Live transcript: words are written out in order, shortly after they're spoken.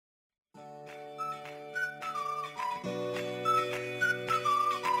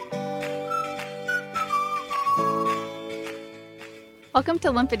Welcome to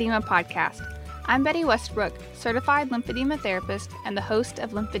Lymphedema Podcast. I'm Betty Westbrook, certified lymphedema therapist and the host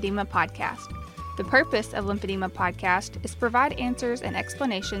of Lymphedema Podcast. The purpose of Lymphedema Podcast is to provide answers and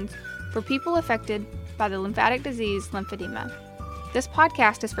explanations for people affected by the lymphatic disease lymphedema. This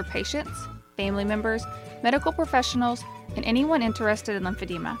podcast is for patients, family members, medical professionals, and anyone interested in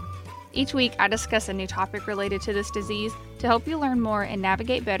lymphedema. Each week, I discuss a new topic related to this disease to help you learn more and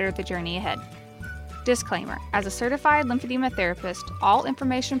navigate better the journey ahead. Disclaimer: as a certified lymphedema therapist, all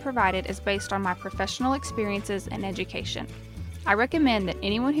information provided is based on my professional experiences and education. I recommend that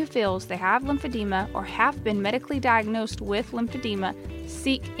anyone who feels they have lymphedema or have been medically diagnosed with lymphedema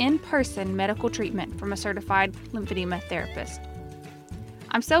seek in-person medical treatment from a certified lymphedema therapist.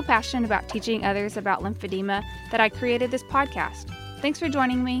 I'm so passionate about teaching others about lymphedema that I created this podcast. Thanks for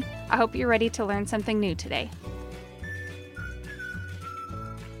joining me. I hope you're ready to learn something new today.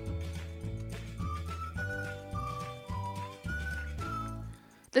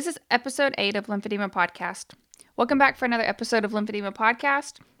 This is episode 8 of Lymphedema Podcast. Welcome back for another episode of Lymphedema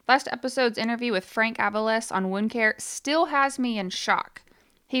Podcast. Last episode's interview with Frank Aviles on wound care still has me in shock.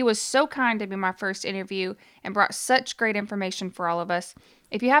 He was so kind to be my first interview and brought such great information for all of us.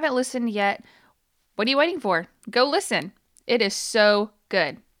 If you haven't listened yet, what are you waiting for? Go listen. It is so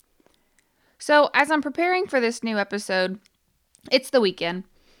good. So as I'm preparing for this new episode, it's the weekend.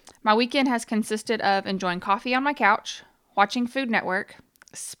 My weekend has consisted of enjoying coffee on my couch, watching Food Network,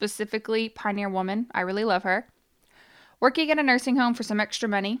 specifically Pioneer Woman. I really love her. Working at a nursing home for some extra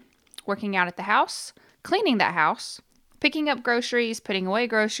money, working out at the house, cleaning that house, picking up groceries, putting away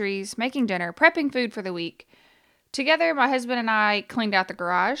groceries, making dinner, prepping food for the week. Together, my husband and I cleaned out the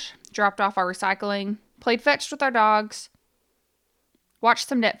garage, dropped off our recycling, played fetch with our dogs, watched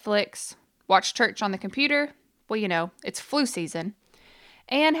some Netflix, watched church on the computer, well, you know, it's flu season,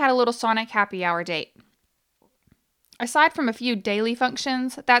 and had a little Sonic happy hour date. Aside from a few daily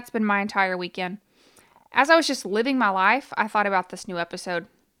functions, that's been my entire weekend. As I was just living my life, I thought about this new episode.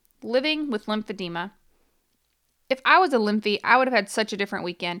 Living with lymphedema. If I was a lymphy, I would have had such a different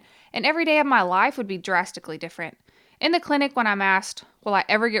weekend, and every day of my life would be drastically different. In the clinic, when I'm asked, will I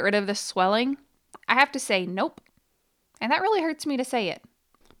ever get rid of this swelling? I have to say, nope. And that really hurts me to say it,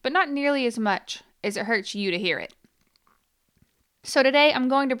 but not nearly as much as it hurts you to hear it. So today, I'm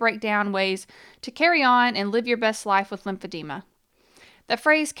going to break down ways to carry on and live your best life with lymphedema. The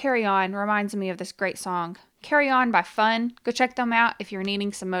phrase carry on reminds me of this great song, Carry On by Fun. Go check them out if you're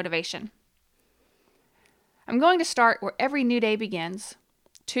needing some motivation. I'm going to start where every new day begins.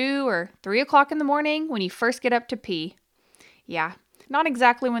 2 or 3 o'clock in the morning when you first get up to pee. Yeah, not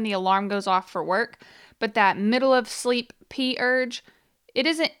exactly when the alarm goes off for work, but that middle of sleep pee urge. It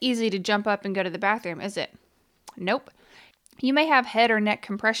isn't easy to jump up and go to the bathroom, is it? Nope. You may have head or neck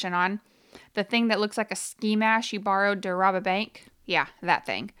compression on, the thing that looks like a ski mask you borrowed to rob a bank. Yeah, that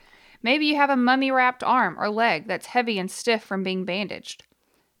thing. Maybe you have a mummy-wrapped arm or leg that's heavy and stiff from being bandaged.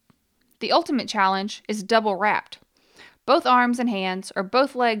 The ultimate challenge is double wrapped. Both arms and hands or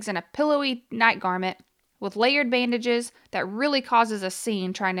both legs in a pillowy night garment with layered bandages that really causes a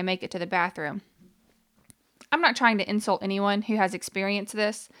scene trying to make it to the bathroom. I'm not trying to insult anyone who has experienced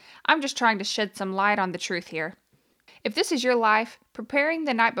this. I'm just trying to shed some light on the truth here. If this is your life, preparing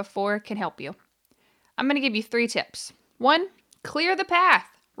the night before can help you. I'm going to give you 3 tips. 1, clear the path.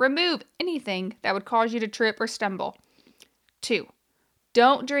 Remove anything that would cause you to trip or stumble. 2,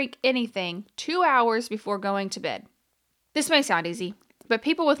 don't drink anything 2 hours before going to bed. This may sound easy, but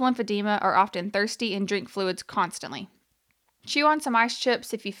people with lymphedema are often thirsty and drink fluids constantly. Chew on some ice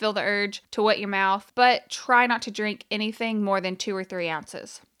chips if you feel the urge to wet your mouth, but try not to drink anything more than 2 or 3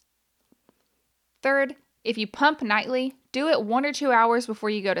 ounces. 3rd, if you pump nightly, do it 1 or 2 hours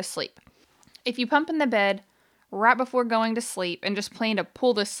before you go to sleep. If you pump in the bed right before going to sleep and just plan to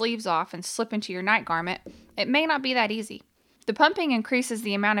pull the sleeves off and slip into your night garment, it may not be that easy. The pumping increases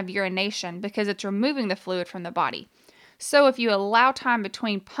the amount of urination because it's removing the fluid from the body. So if you allow time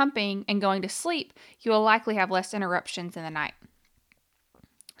between pumping and going to sleep, you will likely have less interruptions in the night.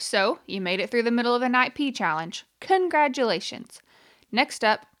 So, you made it through the middle of the night pee challenge. Congratulations! Next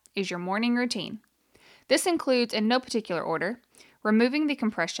up is your morning routine. This includes, in no particular order, removing the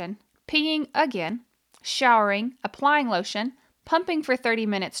compression, peeing again, showering, applying lotion, pumping for 30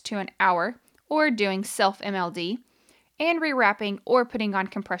 minutes to an hour, or doing self-MLD, and rewrapping or putting on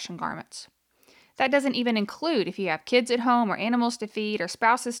compression garments. That doesn't even include if you have kids at home or animals to feed or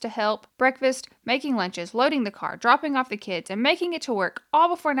spouses to help, breakfast, making lunches, loading the car, dropping off the kids, and making it to work all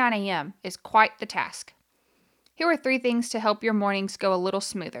before 9 a.m. is quite the task. Here are 3 things to help your mornings go a little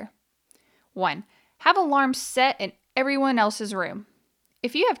smoother. 1, have alarms set in everyone else's room.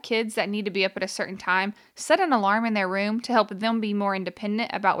 If you have kids that need to be up at a certain time, set an alarm in their room to help them be more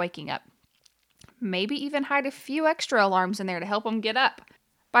independent about waking up. Maybe even hide a few extra alarms in there to help them get up.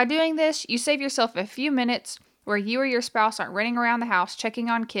 By doing this, you save yourself a few minutes where you or your spouse aren't running around the house checking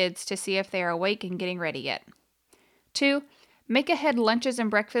on kids to see if they are awake and getting ready yet. 2. Make ahead lunches and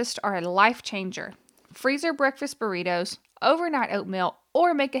breakfast are a life changer. Freezer breakfast burritos, overnight oatmeal,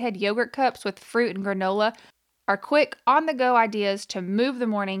 or make ahead yogurt cups with fruit and granola are quick, on-the-go ideas to move the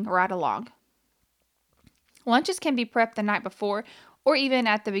morning right along. Lunches can be prepped the night before or even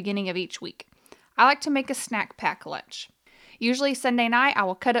at the beginning of each week. I like to make a snack pack lunch. Usually Sunday night, I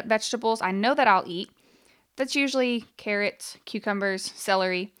will cut up vegetables I know that I'll eat. That's usually carrots, cucumbers,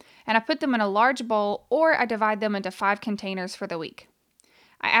 celery, and I put them in a large bowl or I divide them into 5 containers for the week.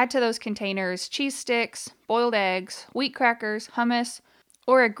 I add to those containers cheese sticks, boiled eggs, wheat crackers, hummus,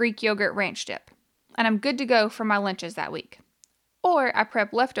 or a Greek yogurt ranch dip, and I'm good to go for my lunches that week. Or I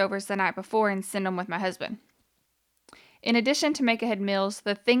prep leftovers the night before and send them with my husband. In addition to make-ahead meals,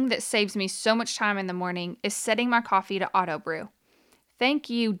 the thing that saves me so much time in the morning is setting my coffee to auto brew. Thank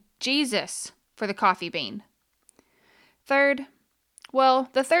you, Jesus, for the coffee bean. Third,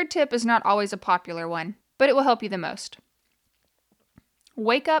 the third tip is not always a popular one, but it will help you the most.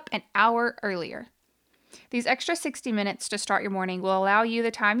 Wake up an hour earlier. These extra 60 minutes to start your morning will allow you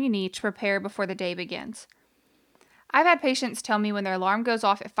the time you need to prepare before the day begins. I've had patients tell me when their alarm goes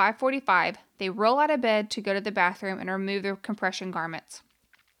off at 5:45, they roll out of bed to go to the bathroom and remove their compression garments.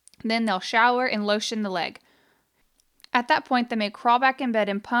 Then they'll shower and lotion the leg. At that point, they may crawl back in bed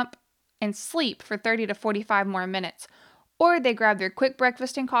and pump and sleep for 30 to 45 more minutes, or they grab their quick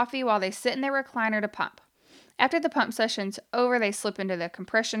breakfast and coffee while they sit in their recliner to pump. After the pump session's over, they slip into the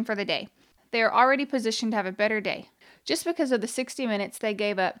compression for the day. They are already positioned to have a better day, just because of the 60 minutes they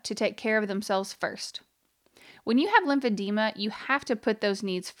gave up to take care of themselves first. When you have lymphedema, you have to put those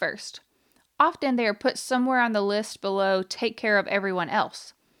needs first. Often they are put somewhere on the list below take care of everyone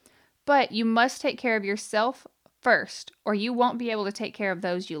else. But you must take care of yourself first, or you won't be able to take care of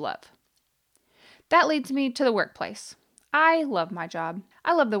those you love. That leads me to the workplace. I love my job.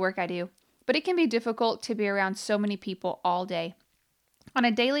 I love the work I do, but it can be difficult to be around so many people all day. On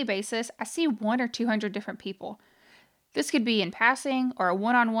a daily basis, I see 100 or 200 different people. This could be in passing or a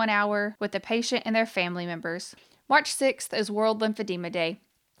one-on-one hour with the patient and their family members. March 6th is World Lymphedema Day.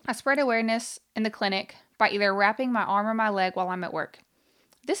 I spread awareness in the clinic by either wrapping my arm or my leg while I'm at work.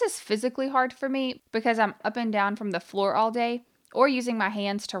 This is physically hard for me because I'm up and down from the floor all day or using my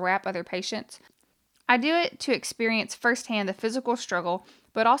hands to wrap other patients. I do it to experience firsthand the physical struggle,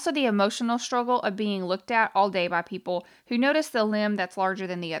 but also the emotional struggle of being looked at all day by people who notice the limb that's larger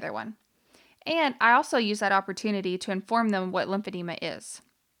than the other one. And I also use that opportunity to inform them what lymphedema is.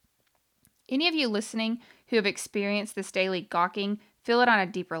 Any of you listening who have experienced this daily gawking, feel it on a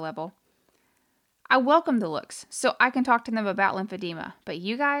deeper level. I welcome the looks, so I can talk to them about lymphedema, but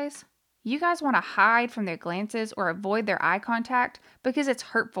you guys want to hide from their glances or avoid their eye contact because it's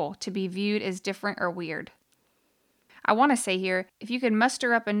hurtful to be viewed as different or weird. I want to say here, if you could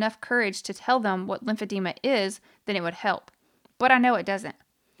muster up enough courage to tell them what lymphedema is, then it would help. But I know it doesn't.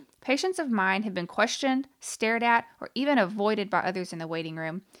 Patients of mine have been questioned, stared at, or even avoided by others in the waiting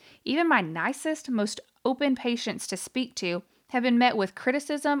room. Even my nicest, most open patients to speak to have been met with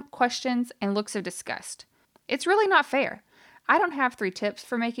criticism, questions, and looks of disgust. It's really not fair. I don't have 3 tips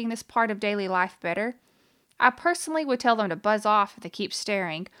for making this part of daily life better. I personally would tell them to buzz off if they keep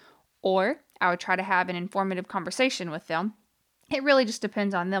staring, or I would try to have an informative conversation with them. It really just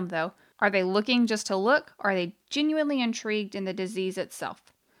depends on them, though. Are they looking just to look, or are they genuinely intrigued in the disease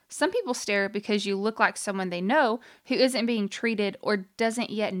itself? Some people stare because you look like someone they know who isn't being treated or doesn't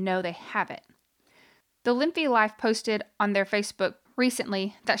yet know they have it. The Lymphy Life posted on their Facebook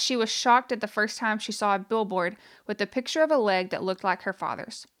recently that she was shocked at the first time she saw a billboard with a picture of a leg that looked like her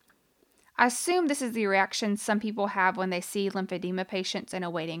father's. I assume this is the reaction some people have when they see lymphedema patients in a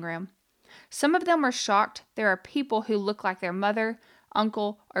waiting room. Some of them are shocked there are people who look like their mother,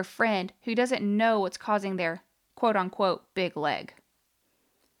 uncle, or friend who doesn't know what's causing their quote-unquote big leg.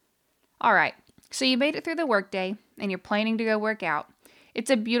 All right, so you made it through the workday and you're planning to go work out. It's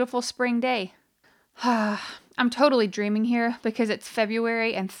a beautiful spring day. I'm totally dreaming here because it's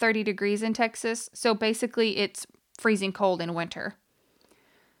February and 30 degrees in Texas, so basically it's freezing cold in winter.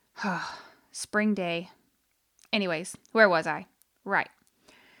 Spring day. Anyways, where was I? Right.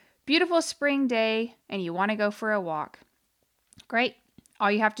 Beautiful spring day and you want to go for a walk. Great. All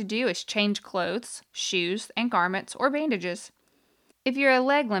you have to do is change clothes, shoes, and garments or bandages. If you're a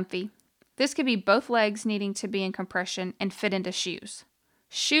leg lymphy, this could be both legs needing to be in compression and fit into shoes.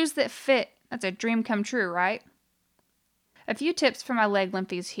 Shoes that fit, that's a dream come true, right? A few tips for my leg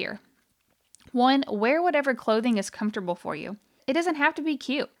lymphies here. 1. Wear whatever clothing is comfortable for you. It doesn't have to be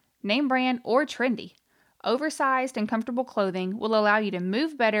cute, name brand, or trendy. Oversized and comfortable clothing will allow you to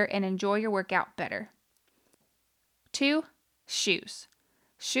move better and enjoy your workout better. 2. Shoes.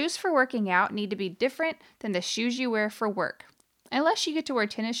 Shoes for working out need to be different than the shoes you wear for work, unless you get to wear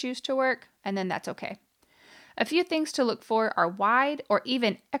tennis shoes to work, and then that's okay. A few things to look for are wide or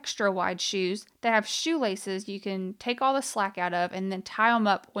even extra wide shoes that have shoelaces you can take all the slack out of and then tie them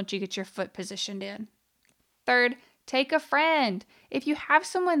up once you get your foot positioned in. 3rd, take a friend. If you have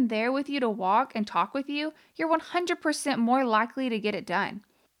someone there with you to walk and talk with you, you're 100% more likely to get it done.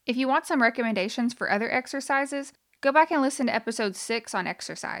 If you want some recommendations for other exercises, go back and listen to episode 6 on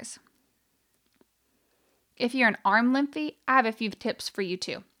exercise. If you're an arm lymphy, I have a few tips for you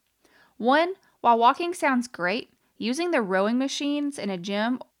too. 1, while walking sounds great, using the rowing machines in a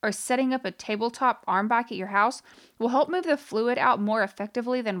gym or setting up a tabletop arm bike at your house will help move the fluid out more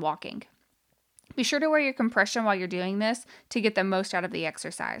effectively than walking. Be sure to wear your compression while you're doing this to get the most out of the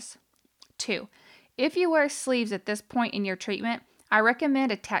exercise. 2, if you wear sleeves at this point in your treatment, I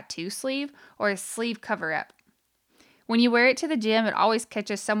recommend a tattoo sleeve or a sleeve cover-up. When you wear it to the gym, it always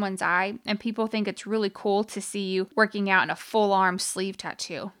catches someone's eye, and people think it's really cool to see you working out in a full-arm sleeve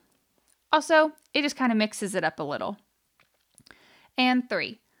tattoo. Also, it just kind of mixes it up a little. And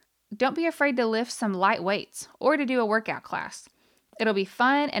 3, don't be afraid to lift some light weights or to do a workout class. It'll be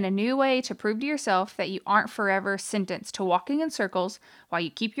fun and a new way to prove to yourself that you aren't forever sentenced to walking in circles while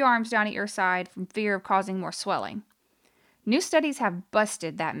you keep your arms down at your side from fear of causing more swelling. New studies have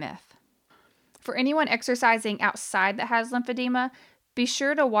busted that myth. For anyone exercising outside that has lymphedema, be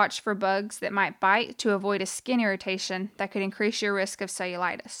sure to watch for bugs that might bite to avoid a skin irritation that could increase your risk of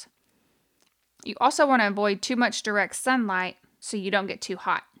cellulitis. You also want to avoid too much direct sunlight so you don't get too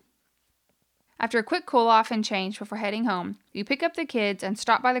hot. After a quick cool off and change before heading home, you pick up the kids and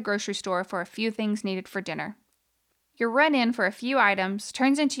stop by the grocery store for a few things needed for dinner. Your run-in for a few items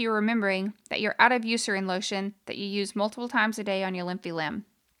turns into you remembering that you're out of Eucerin lotion that you use multiple times a day on your lymphy limb.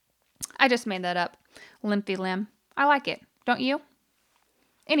 I just made that up. Lymphy limb. I like it. Don't you?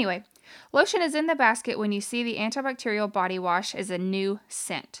 Anyway, lotion is in the basket when you see the antibacterial body wash as a new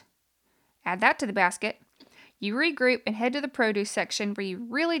scent. Add that to the basket. You regroup and head to the produce section where you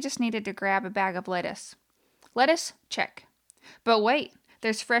really just needed to grab a bag of lettuce. Lettuce? Check. But wait,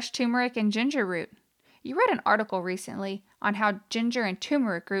 there's fresh turmeric and ginger root. You read an article recently on how ginger and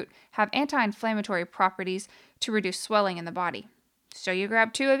turmeric root have anti-inflammatory properties to reduce swelling in the body. So you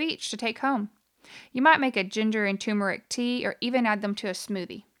grab 2 of each to take home. You might make a ginger and turmeric tea or even add them to a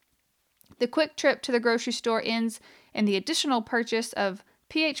smoothie. The quick trip to the grocery store ends in the additional purchase of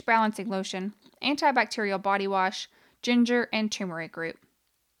pH balancing lotion, antibacterial body wash, ginger, and turmeric root.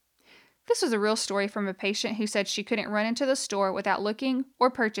 This was a real story from a patient who said she couldn't run into the store without looking or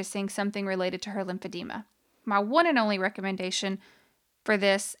purchasing something related to her lymphedema. My one and only recommendation for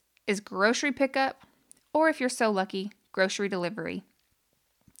this is grocery pickup, or if you're so lucky, grocery delivery.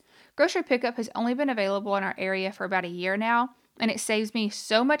 Grocery pickup has only been available in our area for about a year now, and it saves me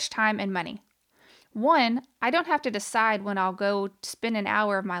so much time and money. 1, I don't have to decide when I'll go spend an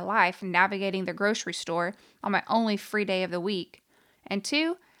hour of my life navigating the grocery store on my only free day of the week. And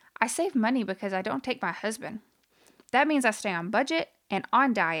 2, I save money because I don't take my husband. That means I stay on budget and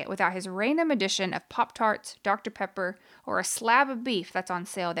on diet without his random addition of Pop-Tarts, Dr. Pepper, or a slab of beef that's on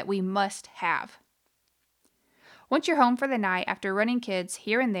sale that we must have. Once you're home for the night after running kids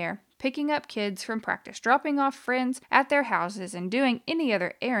here and there, picking up kids from practice, dropping off friends at their houses, and doing any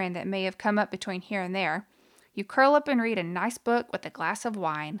other errand that may have come up between here and there, you curl up and read a nice book with a glass of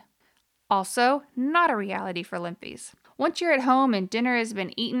wine. Also, not a reality for lymphies. Once you're at home and dinner has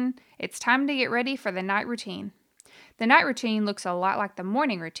been eaten, it's time to get ready for the night routine. The night routine looks a lot like the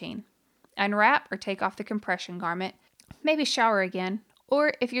morning routine. Unwrap or take off the compression garment, maybe shower again,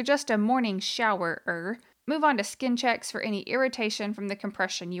 or if you're just a morning showerer, move on to skin checks for any irritation from the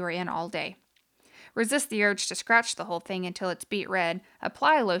compression you are in all day. Resist the urge to scratch the whole thing until it's beet red,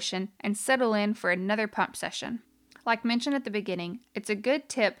 apply lotion, and settle in for another pump session. Like mentioned at the beginning, it's a good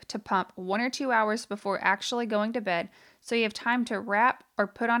tip to pump 1 or 2 hours before actually going to bed so you have time to wrap or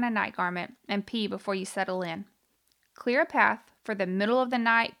put on a night garment and pee before you settle in. Clear a path for the middle of the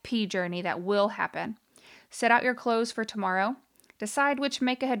night pee journey that will happen. Set out your clothes for tomorrow, decide which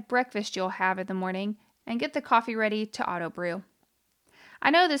make-ahead breakfast you'll have in the morning, and get the coffee ready to auto brew. I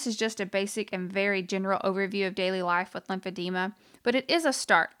know this is just a basic and very general overview of daily life with lymphedema, but it is a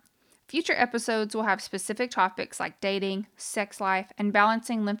start. Future episodes will have specific topics like dating, sex life, and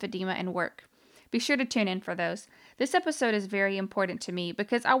balancing lymphedema and work. Be sure to tune in for those. This episode is very important to me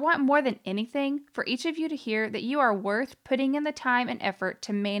because I want more than anything for each of you to hear that you are worth putting in the time and effort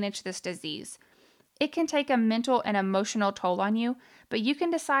to manage this disease. It can take a mental and emotional toll on you, but you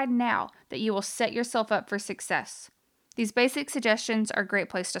can decide now that you will set yourself up for success. These basic suggestions are a great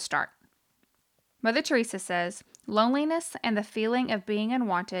place to start. Mother Teresa says, "Loneliness and the feeling of being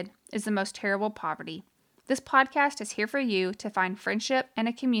unwanted is the most terrible poverty." This podcast is here for you to find friendship and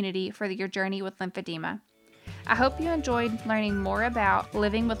a community for your journey with lymphedema. I hope you enjoyed learning more about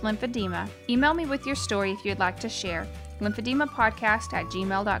living with lymphedema. Email me with your story if you'd like to share,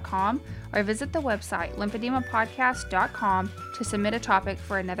 lymphedemapodcast@gmail.com, or visit the website lymphedemapodcast.com to submit a topic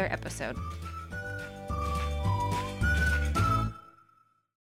for another episode.